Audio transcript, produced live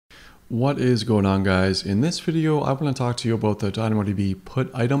What is going on, guys? In this video, I want to talk to you about the DynamoDB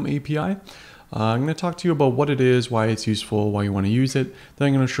PutItem API. I'm going to talk to you about what it is, why it's useful, why you want to use it. Then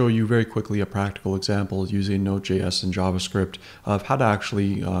I'm going to show you very quickly a practical example using NodeJS and JavaScript of how to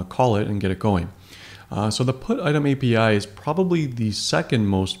actually call it and get it going. So the PutItem API is probably the second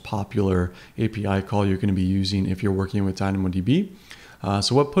most popular API call you're going to be using if you're working with DynamoDB.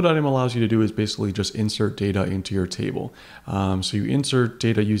 So what PutItem allows you to do is basically just insert data into your table. So you insert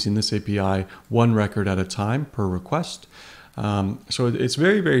data using this API one record at a time per request. So it's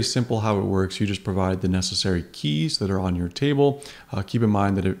very, very simple how it works. You just provide the necessary keys that are on your table. Keep in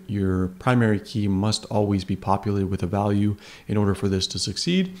mind that your primary key must always be populated with a value in order for this to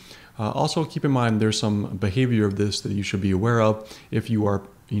succeed. Also keep in mind there's some behavior of this that you should be aware of if you are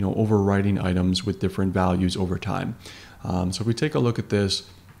overwriting items with different values over time. So if we take a look at this,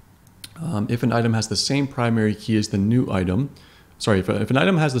 if an item has the same primary key as the new item, if an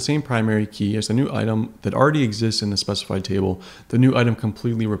item has the same primary key as the new item that already exists in the specified table, the new item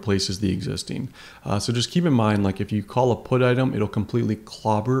completely replaces the existing. So just keep in mind, like if you call a put item, it'll completely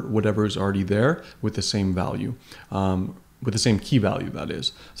clobber whatever is already there with the same value. With the same key value, that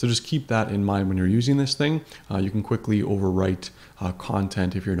is. So just keep that in mind when you're using this thing. You can quickly overwrite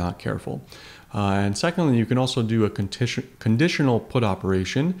content if you're not careful. And secondly, you can also do a conditional put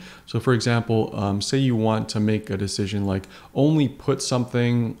operation. So for example, say you want to make a decision like only put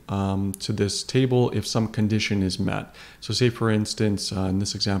something to this table if some condition is met. So say for instance, in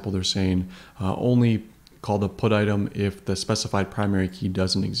this example, they're saying only call the put item if the specified primary key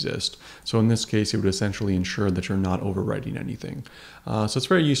doesn't exist. So in this case, it would essentially ensure that you're not overwriting anything. So it's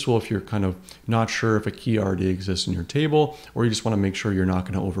very useful if you're kind of not sure if a key already exists in your table, or you just want to make sure you're not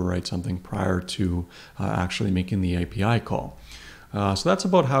going to overwrite something prior to actually making the API call. So that's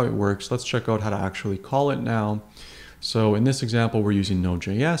about how it works. Let's check out how to actually call it now. So in this example, we're using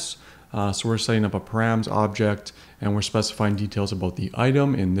Node.js. So we're setting up a params object, and we're specifying details about the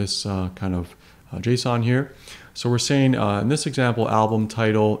item in this kind of JSON here. So we're saying in this example, album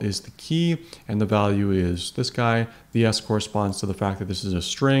title is the key and the value is this guy. The S corresponds to the fact that this is a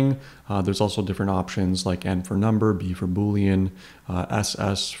string. There's also different options like N for number, B for Boolean,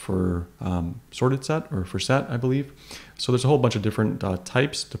 SS for sorted set or for set, I believe. So there's a whole bunch of different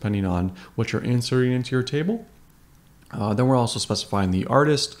types depending on what you're inserting into your table. Then we're also specifying the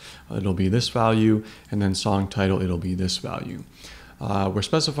artist. It'll be this value, and then song title, it'll be this value. We're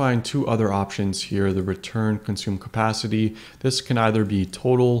specifying two other options here, the return consume capacity. This can either be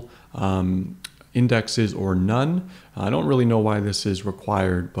total indexes or none. I don't really know why this is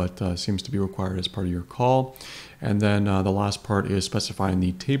required, but seems to be required as part of your call. And then the last part is specifying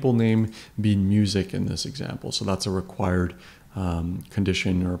the table name being music in this example. So that's a required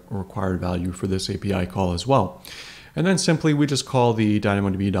condition or required value for this API call as well. And then simply we just call the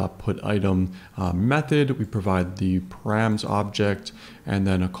DynamoDB.PutItem method. We provide the params object and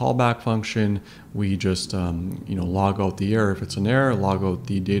then a callback function. We just log out the error if it's an error, log out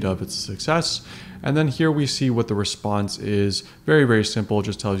the data if it's a success. And then here we see what the response is. Very, very simple. It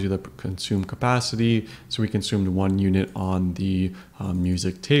just tells you the consume capacity. So we consumed 1 unit on the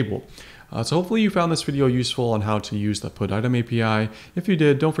music table. So hopefully you found this video useful on how to use the PutItem API. If you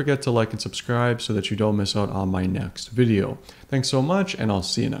did, don't forget to like and subscribe so that you don't miss out on my next video. Thanks so much, and I'll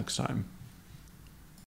see you next time.